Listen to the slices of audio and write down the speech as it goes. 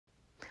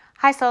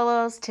Hi,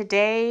 Solos.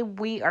 Today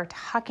we are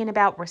talking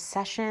about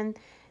recession,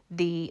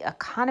 the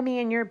economy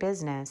in your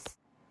business.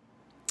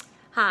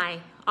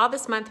 Hi. All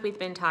this month we've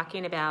been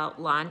talking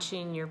about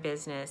launching your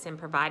business and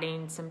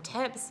providing some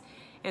tips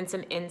and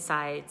some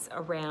insights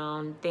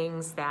around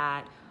things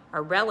that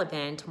are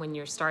relevant when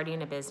you're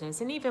starting a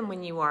business and even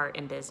when you are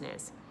in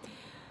business.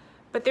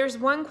 But there's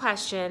one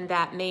question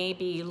that may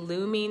be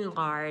looming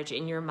large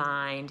in your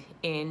mind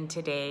in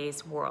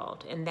today's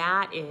world, and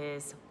that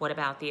is, what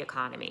about the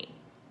economy?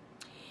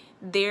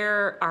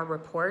 There are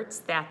reports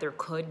that there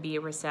could be a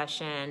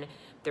recession.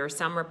 There are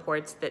some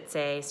reports that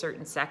say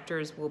certain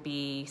sectors will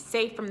be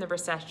safe from the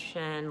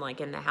recession, like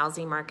in the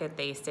housing market.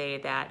 They say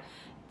that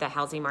the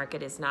housing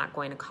market is not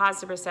going to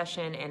cause a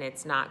recession and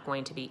it's not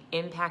going to be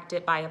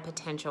impacted by a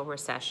potential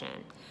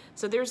recession.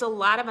 So there's a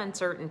lot of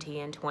uncertainty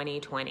in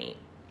 2020,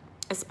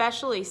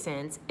 especially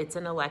since it's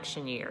an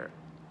election year.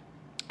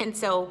 And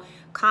so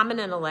common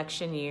in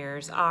election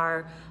years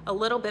are a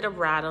little bit of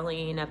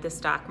rattling of the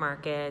stock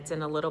markets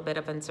and a little bit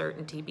of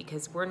uncertainty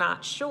because we're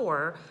not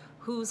sure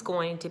who's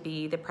going to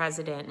be the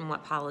president and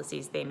what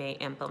policies they may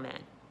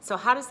implement. So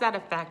how does that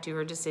affect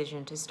your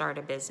decision to start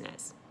a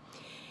business?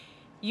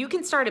 You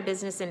can start a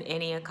business in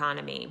any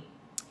economy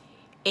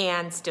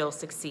and still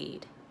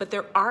succeed. But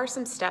there are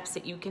some steps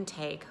that you can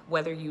take,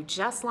 whether you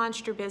just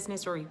launched your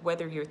business or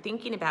whether you're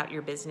thinking about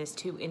your business,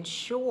 to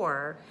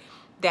ensure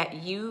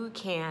that you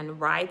can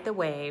ride the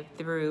wave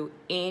through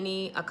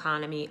any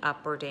economy,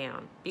 up or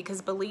down.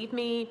 Because believe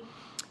me,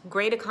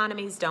 great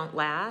economies don't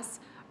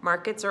last.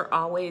 Markets are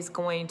always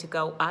going to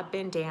go up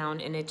and down,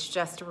 and it's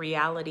just a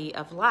reality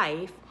of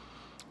life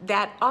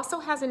that also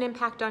has an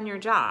impact on your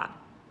job.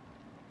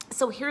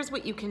 So here's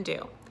what you can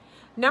do.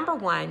 Number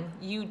one,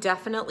 you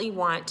definitely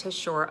want to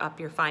shore up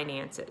your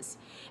finances.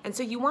 And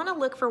so you want to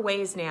look for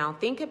ways now.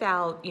 Think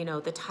about,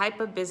 the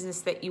type of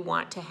business that you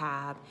want to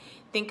have.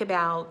 Think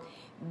about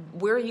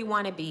where you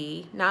want to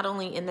be, not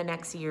only in the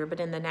next year, but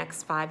in the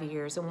next 5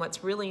 years, and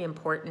what's really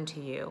important to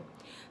you.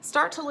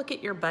 Start to look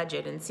at your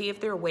budget and see if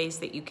there are ways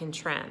that you can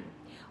trim.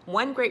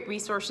 One great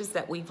resources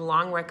that we've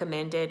long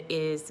recommended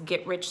is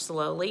Get Rich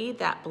Slowly,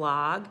 that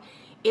blog.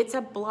 It's a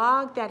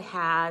blog that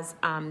has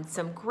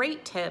some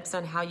great tips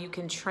on how you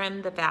can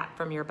trim the fat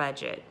from your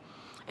budget.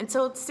 And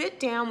so sit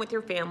down with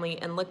your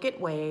family and look at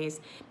ways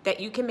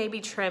that you can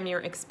maybe trim your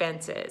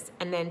expenses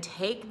and then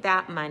take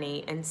that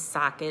money and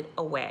sock it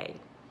away.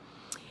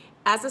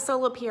 As a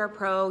solo PR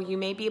pro, you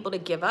may be able to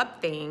give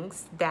up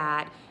things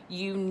that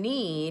you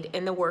need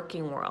in the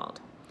working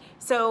world.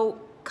 So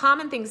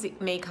common things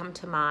that may come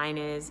to mind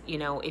is,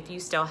 if you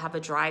still have a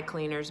dry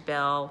cleaner's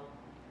bill,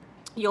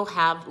 you'll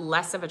have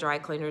less of a dry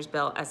cleaner's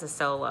bill as a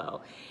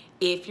solo.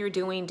 If you're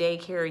doing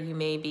daycare, you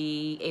may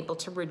be able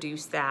to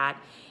reduce that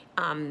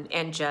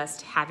and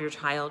just have your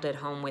child at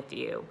home with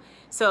you.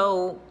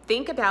 So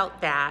think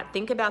about that.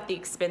 Think about the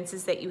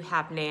expenses that you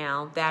have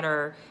now that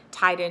are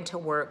tied into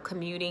work,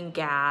 commuting,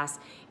 gas.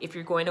 If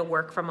you're going to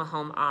work from a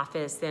home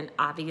office, then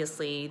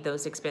obviously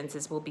those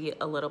expenses will be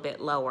a little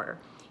bit lower.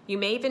 You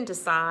may even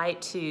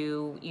decide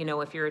to,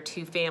 if you're a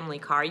two-family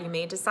car, you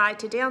may decide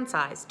to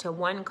downsize to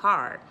one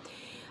car.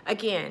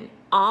 Again,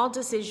 all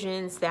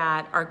decisions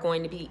that are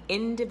going to be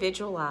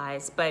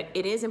individualized, but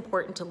it is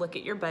important to look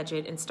at your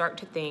budget and start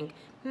to think,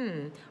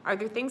 are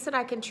there things that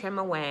I can trim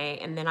away,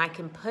 and then I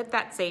can put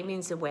that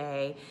savings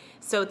away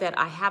so that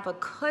I have a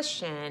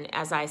cushion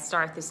as I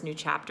start this new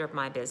chapter of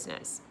my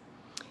business.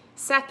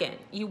 Second,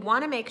 you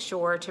want to make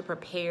sure to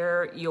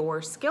prepare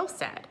your skill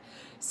set.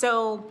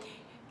 So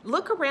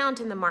look around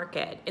in the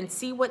market and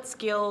see what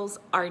skills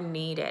are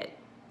needed.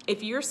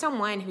 If you're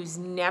someone who's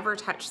never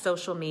touched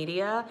social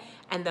media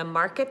and the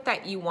market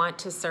that you want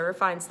to serve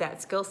finds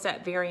that skill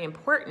set very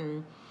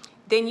important,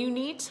 then you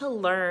need to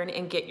learn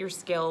and get your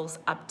skills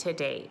up to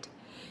date.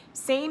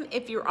 Same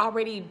if you're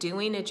already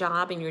doing a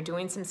job and you're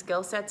doing some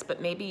skill sets, but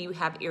maybe you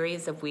have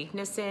areas of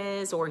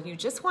weaknesses, or you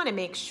just want to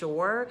make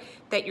sure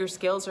that your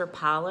skills are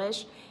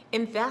polished.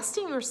 Invest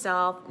in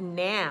yourself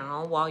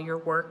now while you're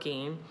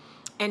working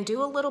and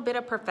do a little bit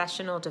of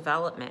professional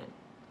development.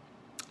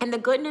 And the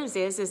good news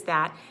is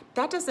that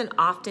doesn't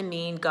often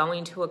mean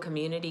going to a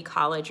community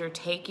college or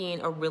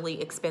taking a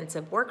really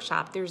expensive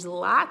workshop. There's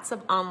lots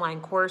of online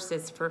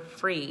courses for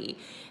free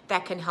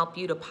that can help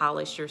you to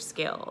polish your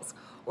skills.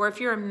 Or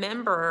if you're a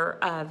member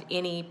of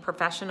any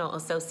professional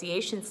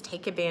associations,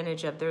 take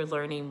advantage of their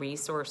learning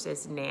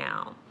resources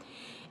now.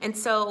 And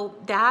so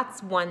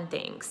that's one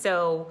thing.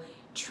 So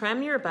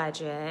trim your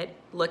budget,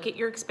 look at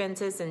your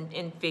expenses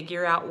and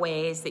figure out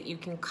ways that you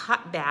can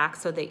cut back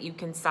so that you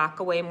can sock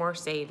away more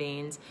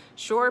savings,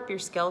 shore up your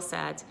skill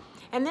sets,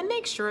 and then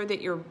make sure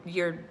that your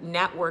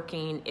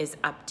networking is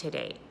up to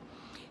date.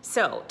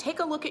 So take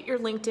a look at your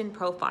LinkedIn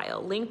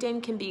profile.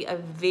 LinkedIn can be a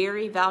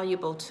very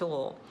valuable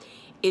tool.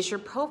 Is your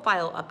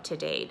profile up to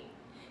date?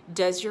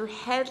 Does your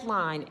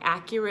headline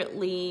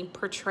accurately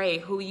portray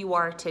who you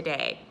are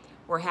today?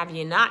 Or have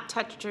you not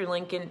touched your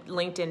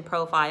LinkedIn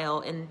profile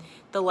in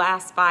the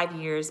last 5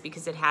 years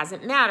because it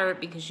hasn't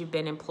mattered because you've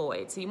been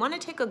employed? So you want to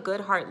take a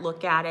good hard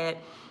look at it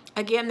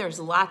Again, there's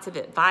lots of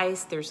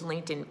advice. There's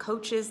LinkedIn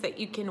coaches that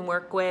you can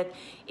work with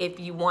if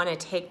you want to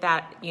take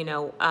that,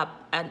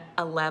 up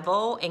a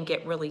level and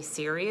get really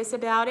serious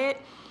about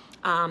it.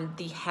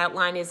 The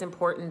headline is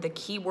important. The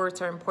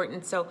keywords are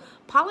important. So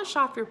polish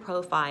off your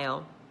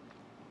profile.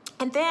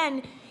 And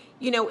then,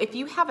 if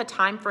you have a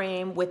time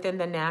frame within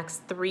the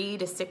next 3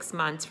 to 6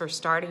 months for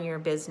starting your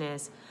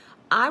business,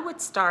 I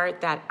would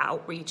start that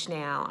outreach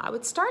now. I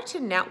would start to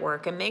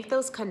network and make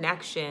those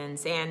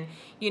connections and,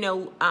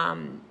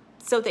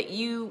 so that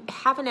you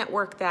have a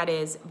network that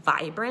is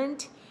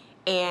vibrant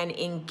and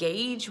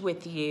engage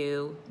with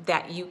you,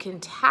 that you can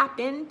tap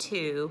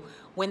into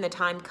when the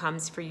time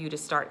comes for you to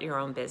start your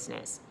own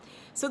business.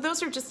 So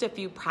those are just a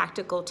few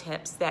practical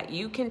tips that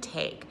you can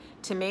take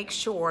to make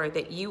sure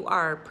that you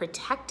are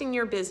protecting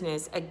your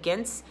business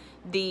against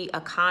the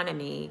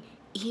economy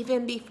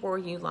even before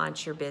you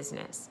launch your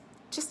business.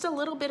 Just a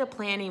little bit of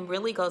planning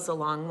really goes a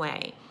long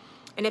way.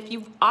 And if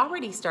you've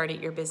already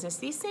started your business,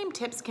 these same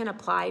tips can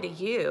apply to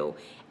you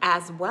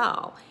as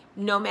well,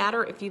 no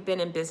matter if you've been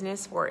in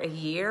business for a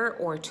year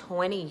or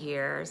 20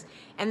 years.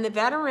 And the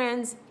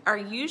veterans are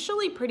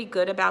usually pretty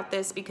good about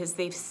this because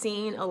they've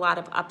seen a lot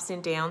of ups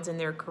and downs in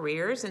their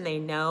careers and they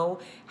know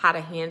how to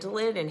handle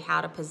it and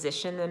how to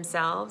position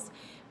themselves.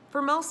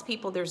 For most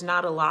people, there's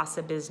not a loss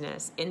of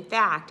business. In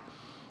fact,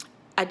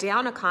 a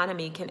down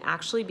economy can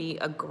actually be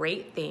a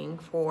great thing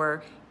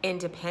for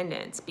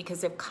independence,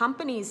 because if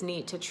companies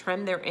need to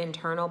trim their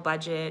internal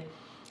budget,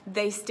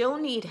 they still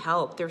need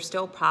help. There's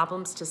still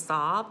problems to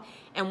solve,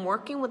 and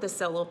working with a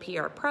solo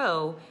PR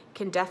pro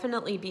can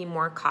definitely be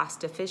more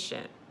cost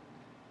efficient.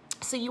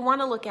 So you want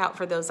to look out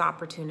for those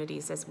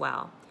opportunities as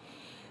well.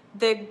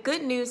 The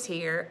good news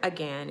here,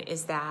 again,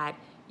 is that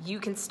you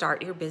can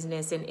start your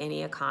business in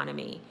any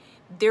economy.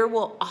 There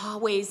will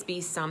always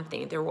be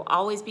something. There will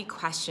always be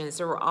questions.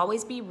 There will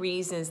always be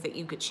reasons that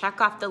you could check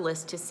off the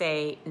list to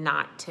say,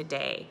 not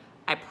today.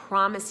 I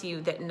promise you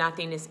that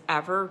nothing is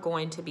ever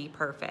going to be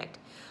perfect.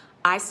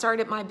 I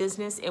started my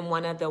business in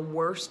one of the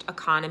worst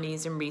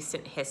economies in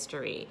recent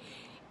history,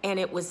 and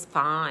it was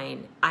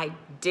fine. I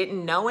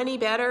didn't know any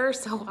better,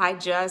 so I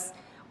just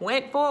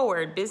went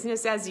forward,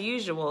 business as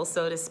usual,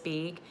 so to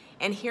speak,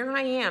 and here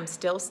I am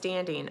still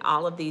standing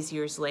all of these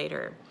years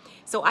later.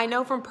 So I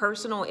know from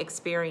personal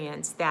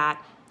experience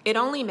that it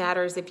only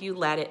matters if you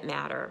let it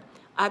matter.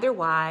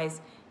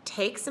 Otherwise,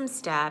 take some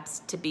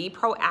steps to be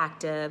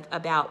proactive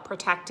about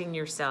protecting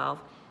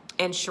yourself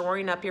and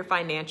shoring up your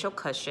financial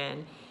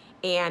cushion,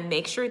 and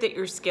make sure that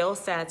your skill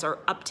sets are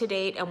up to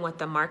date on what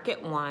the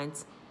market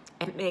wants,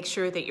 and make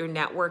sure that your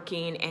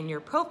networking and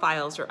your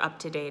profiles are up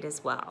to date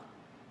as well.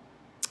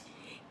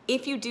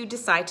 If you do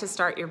decide to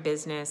start your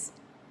business,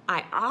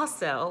 I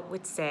also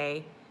would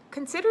say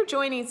consider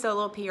joining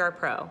Solo PR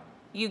Pro.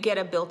 You get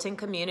a built-in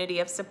community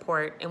of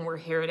support, and we're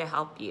here to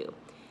help you.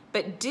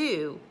 But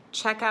do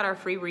check out our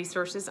free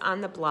resources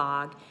on the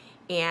blog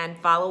and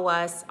follow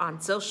us on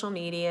social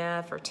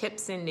media for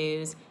tips and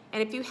news.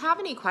 And if you have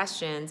any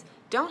questions,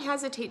 don't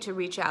hesitate to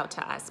reach out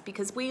to us,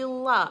 because we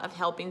love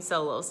helping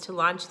solos to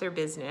launch their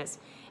business,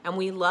 and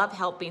we love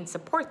helping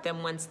support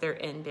them once they're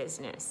in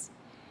business.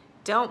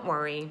 Don't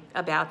worry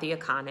about the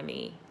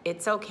economy.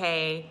 It's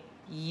okay.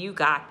 You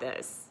got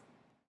this.